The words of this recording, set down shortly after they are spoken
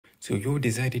So you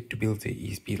decided to build the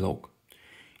ESP log.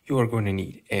 You are going to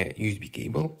need a USB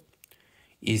cable,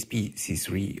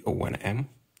 esp32-c3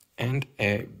 and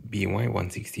a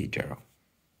bmi160 gyro.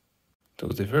 So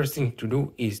the first thing to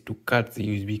do is to cut the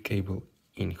USB cable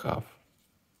in half.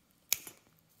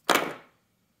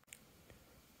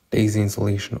 Take the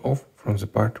insulation off from the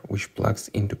part which plugs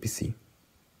into PC.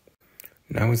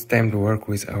 Now it's time to work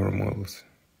with our models.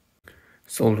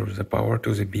 Solder the power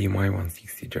to the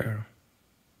bmi160 gyro.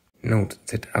 Note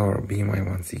that our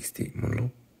bmi160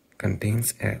 model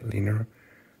contains a linear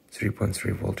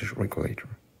 3.3 voltage regulator.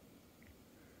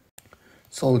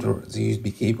 Solder the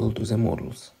USB cable to the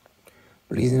models.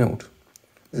 Please note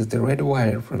that the red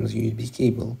wire from the USB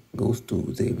cable goes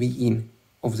to the V-in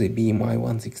of the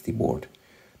bmi160 board,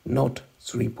 not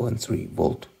 3.3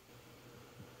 volt.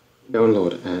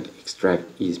 Download and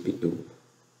extract esp2.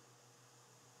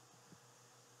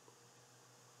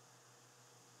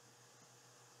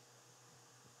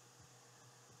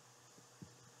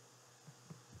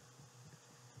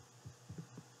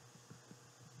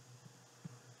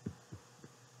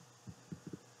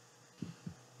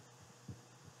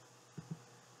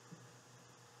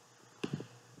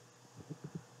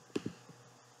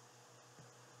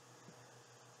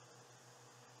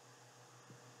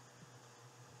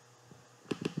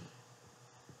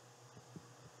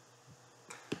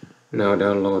 Now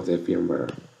download the firmware.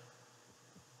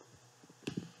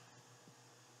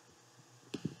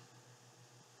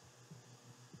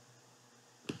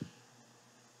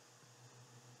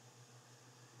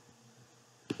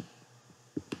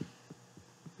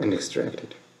 And extract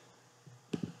it.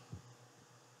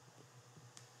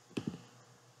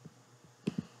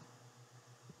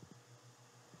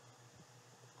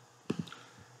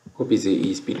 Copy the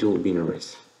esp2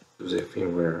 binaries to the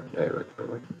firmware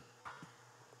directory.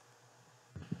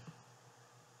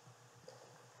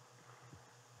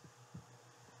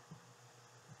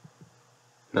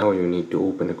 Now you need to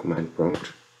open a command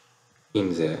prompt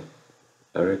in the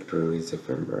directory with the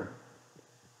firmware.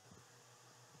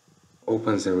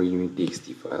 Open the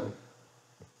readme.txt file.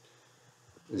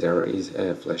 There is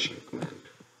a flashing command.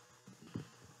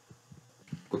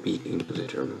 Copy it into the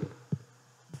terminal.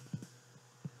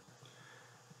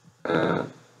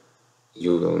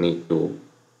 You will need to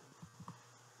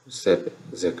set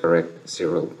the correct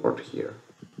serial port here.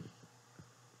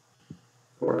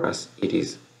 For us, it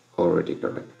is already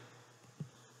correct.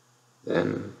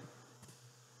 Then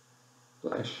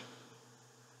flash.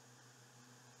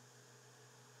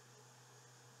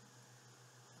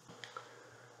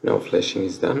 Now flashing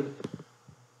is done.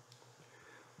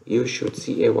 You should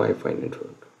see a Wi-Fi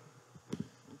network.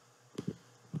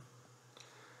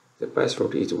 The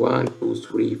password is 1 2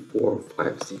 3 4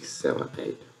 5 6 7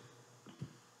 8.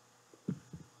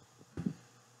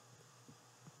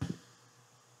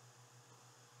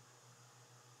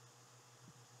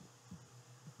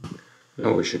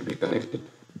 Now we should be connected.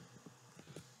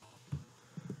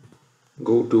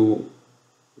 Go to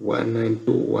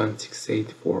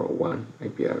 192.168.4.1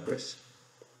 IP address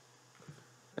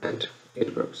and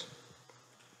it works.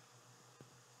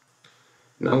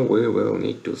 Now we will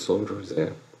need to solder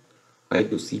the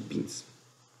I2C pins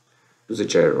to the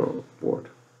gyro board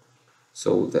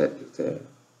so that the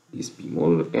ESP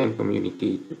model can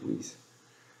communicate with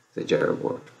the gyro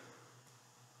board.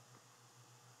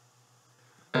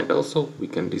 And also we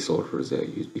can desolder the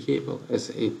USB cable as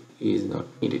it is not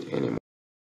needed anymore.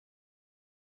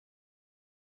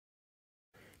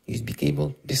 USB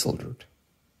cable desoldered.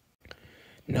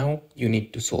 Now you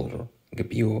need to solder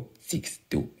GPO6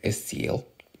 to SCL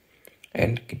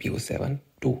and GPO7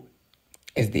 to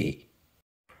SDA.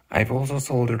 I've also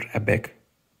soldered a back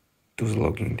to the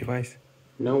logging device.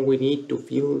 Now we need to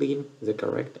fill in the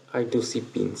correct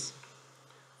I2C pins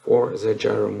for the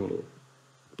gyro model.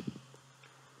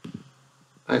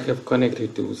 I have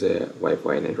connected to the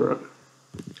Wi-Fi network,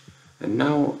 and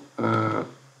now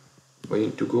we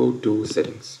need to go to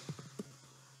settings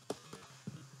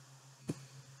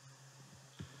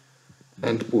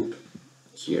and put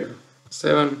here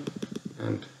 7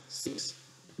 and 6.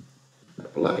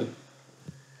 Apply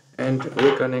and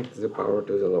reconnect the power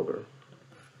to the logger.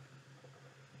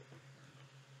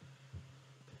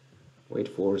 Wait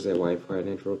for the Wi-Fi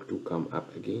network to come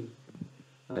up again.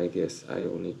 I guess I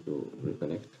will need to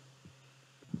reconnect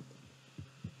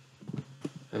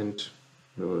and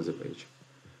reload the page.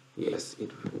 Yes,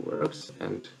 it works,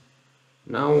 and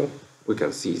now we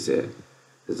can see the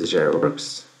gyro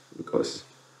works because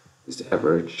this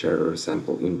average gyro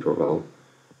sample interval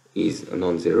is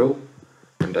non-zero,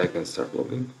 and I can start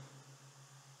logging.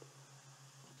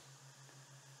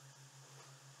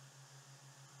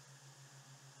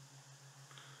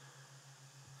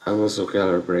 I'll also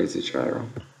calibrate the gyro.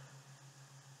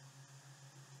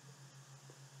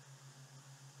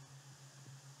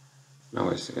 Now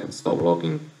I can stop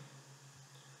logging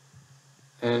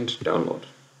and download.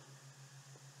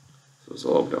 So the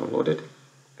log downloaded,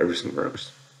 everything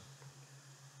works.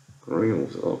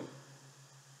 Remove the log.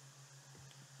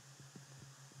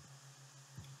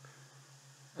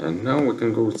 And now we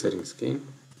can go to settings again.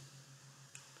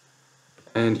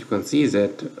 And you can see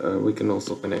that we can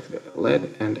also connect a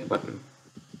LED and a button.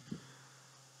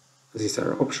 These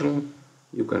are optional,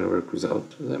 you can work without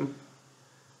them,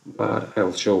 but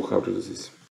I'll show how to do this.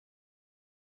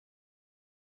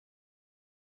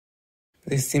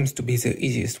 This seems to be the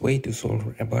easiest way to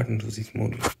solder a button to this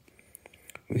module.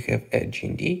 We have a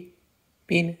GND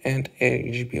pin and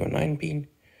a GPO9 pin,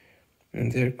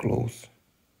 and they're close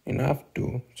enough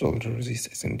to solder this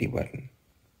SMD button.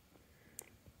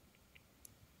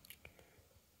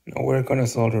 Now we're gonna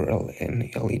solder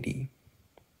an LED.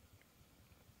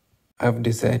 I've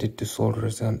decided to solder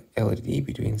an LED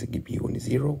between the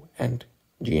GPU0 and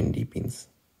GND pins.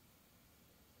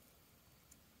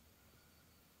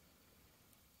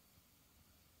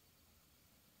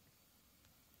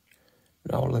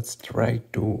 Now let's try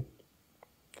to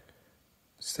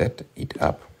set it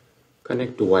up.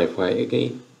 Connect to Wi-Fi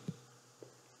again.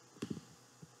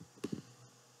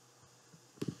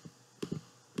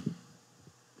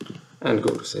 And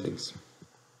go to settings.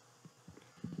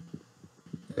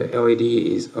 The LED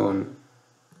is on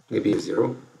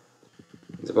GPU0.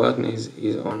 The button is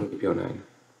on GPU9.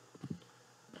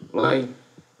 Apply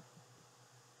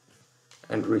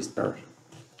and restart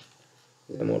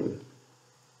the module.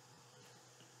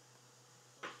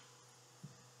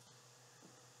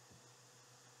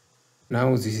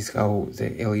 Now this is how the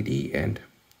LED and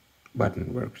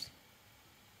button works.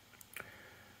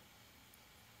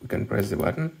 We can press the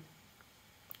button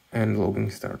and logging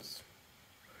starts.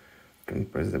 We can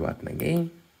press the button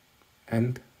again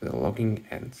and the logging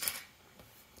ends.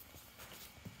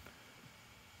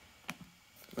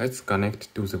 Let's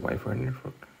connect to the Wi-Fi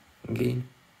network again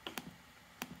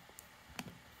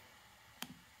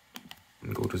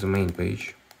and go to the main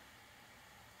page.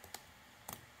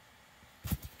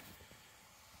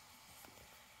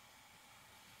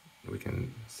 We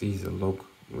can see the log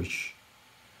which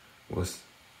was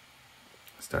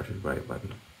started by a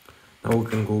button. Now we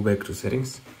can go back to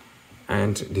settings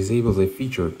and disable the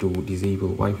feature to disable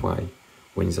Wi-Fi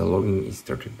when the logging is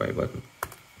started by a button.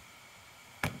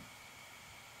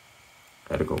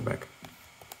 Gotta go back.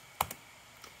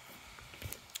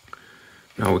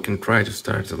 Now we can try to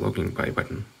start the logging by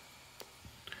button.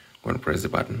 I'm gonna press the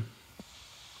button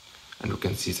and we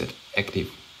can see that active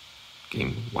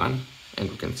came 1 and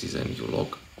we can see the new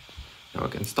log. Now I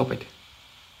can stop it.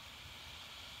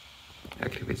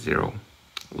 Activate 0.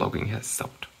 Logging has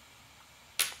stopped.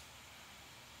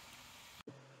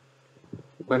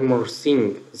 One more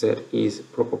thing that is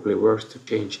probably worth to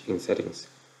change in settings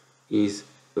is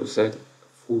to set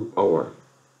full power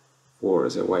for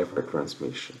the Wi-Fi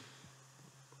transmission.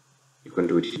 You can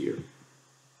do it here.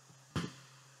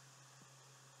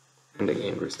 And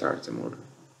again restart the module.